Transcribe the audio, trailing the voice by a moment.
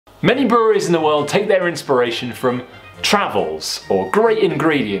Many breweries in the world take their inspiration from travels or great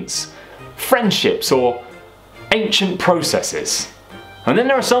ingredients, friendships or ancient processes. And then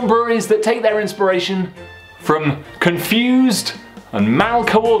there are some breweries that take their inspiration from confused and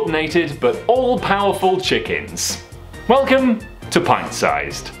mal-coordinated but all-powerful chickens. Welcome to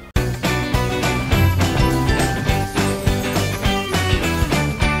Pint-Sized.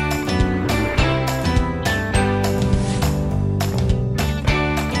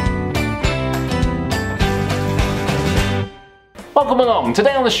 Welcome along.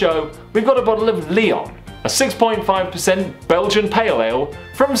 Today on the show, we've got a bottle of Leon, a 6.5% Belgian pale ale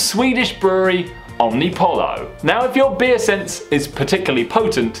from Swedish brewery Omnipollo. Now, if your beer sense is particularly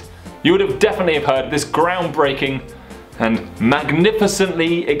potent, you would have definitely heard of this groundbreaking and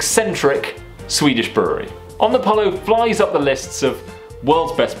magnificently eccentric Swedish brewery. Omnipollo flies up the lists of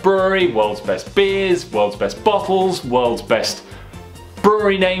world's best brewery, world's best beers, world's best bottles, world's best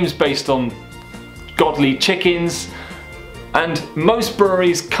brewery names based on godly chickens. And most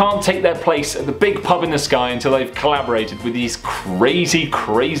breweries can't take their place at the big pub in the sky until they've collaborated with these crazy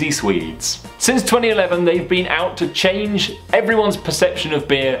Swedes. Since 2011, they've been out to change everyone's perception of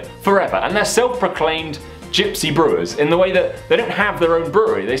beer forever, and they're self-proclaimed gypsy brewers in the way that they don't have their own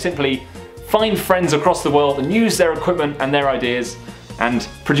brewery. They simply find friends across the world and use their equipment and their ideas and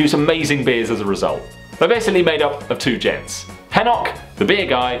produce amazing beers as a result. They're basically made up of two gents. Henok, the beer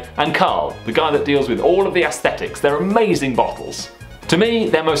guy, and Carl, the guy that deals with all of the aesthetics. They're amazing bottles. To me,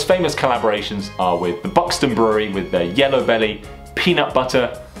 their most famous collaborations are with the Buxton Brewery with their Yellow Belly, Peanut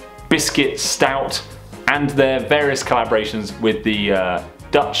Butter, Biscuit Stout, and their various collaborations with the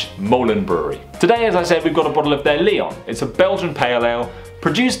Dutch Molen Brewery. Today, as I said, we've got a bottle of their Leon. It's a Belgian pale ale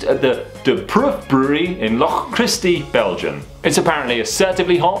produced at the Brewed Brewery in Loch Christie, Belgium. It's apparently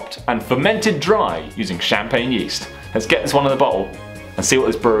assertively hopped and fermented dry using champagne yeast. Let's get this one in the bottle and see what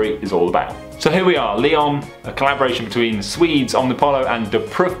this brewery is all about. So here we are, Leon, a collaboration between Swedes Omnipollo and the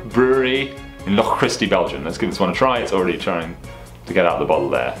Brewed Brewery in Loch Christie, Belgium. Let's give this one a try. It's already trying to get out the bottle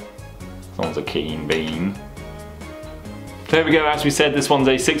there. Someone's a keen bean. So here we go, as we said, this one's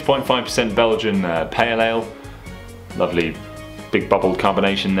a 6.5% Belgian pale ale. Lovely big bubbled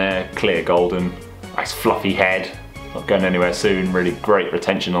carbonation there, clear golden, nice fluffy head. Not going anywhere soon, really great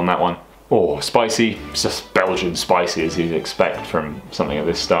retention on that one. Oh, spicy, it's just Belgian spicy as you'd expect from something of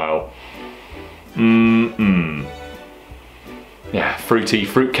this style. Yeah, fruity,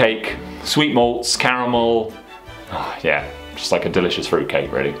 fruitcake, sweet malts, caramel. Oh, yeah, just like a delicious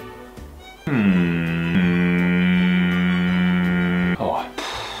fruitcake, really. Oh,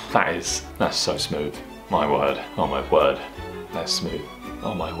 that's so smooth. My word, oh my word. That's smooth.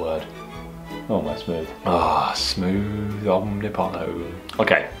 Oh my word. Oh my smooth. Ah, smooth Omnipollo.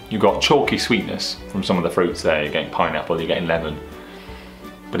 Okay, you've got chalky sweetness from some of the fruits there. You're getting pineapple, you're getting lemon.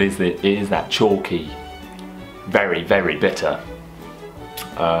 But it is that chalky, very bitter.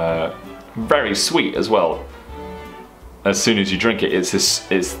 Very sweet as well. As soon as you drink it, it's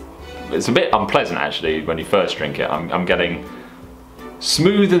a bit unpleasant actually when you first drink it. I'm getting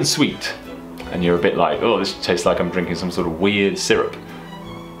smooth and sweet. And you're a bit like, oh, this tastes like I'm drinking some sort of weird syrup.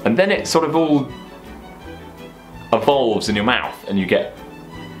 And then it sort of all evolves in your mouth and you get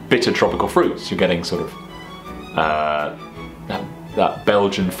bitter tropical fruits. You're getting sort of that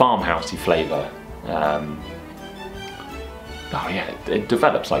Belgian farmhousey flavour. Oh yeah, it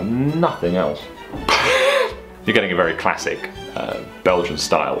develops like nothing else. You're getting a very classic Belgian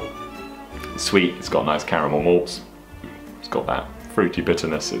style. It's sweet, it's got nice caramel malts. It's got that fruity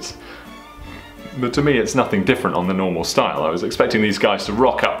bitterness. But to me, it's nothing different on the normal style. I was expecting these guys to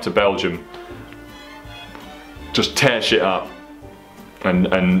rock up to Belgium, just tear shit up, and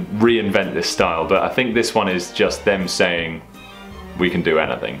reinvent this style. But I think this one is just them saying, we can do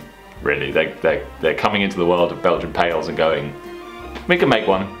anything, really. They're coming into the world of Belgian pales and going, we can make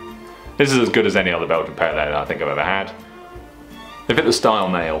one. This is as good as any other Belgian pale ale I think I've ever had. They've hit the style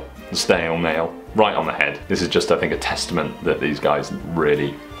nail, the stale nail, right on the head. This is just, I think, a testament that these guys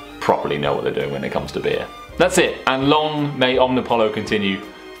really properly know what they're doing when it comes to beer. That's it, and long may Omnipollo continue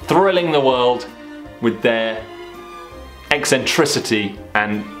thrilling the world with their eccentricity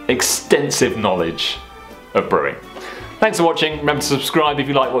and extensive knowledge of brewing. Thanks for watching, remember to subscribe if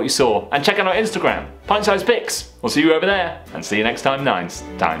you like what you saw, and check out our Instagram, Pint-Sized Pics. We'll see you over there, and see you next time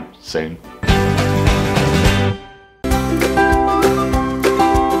soon.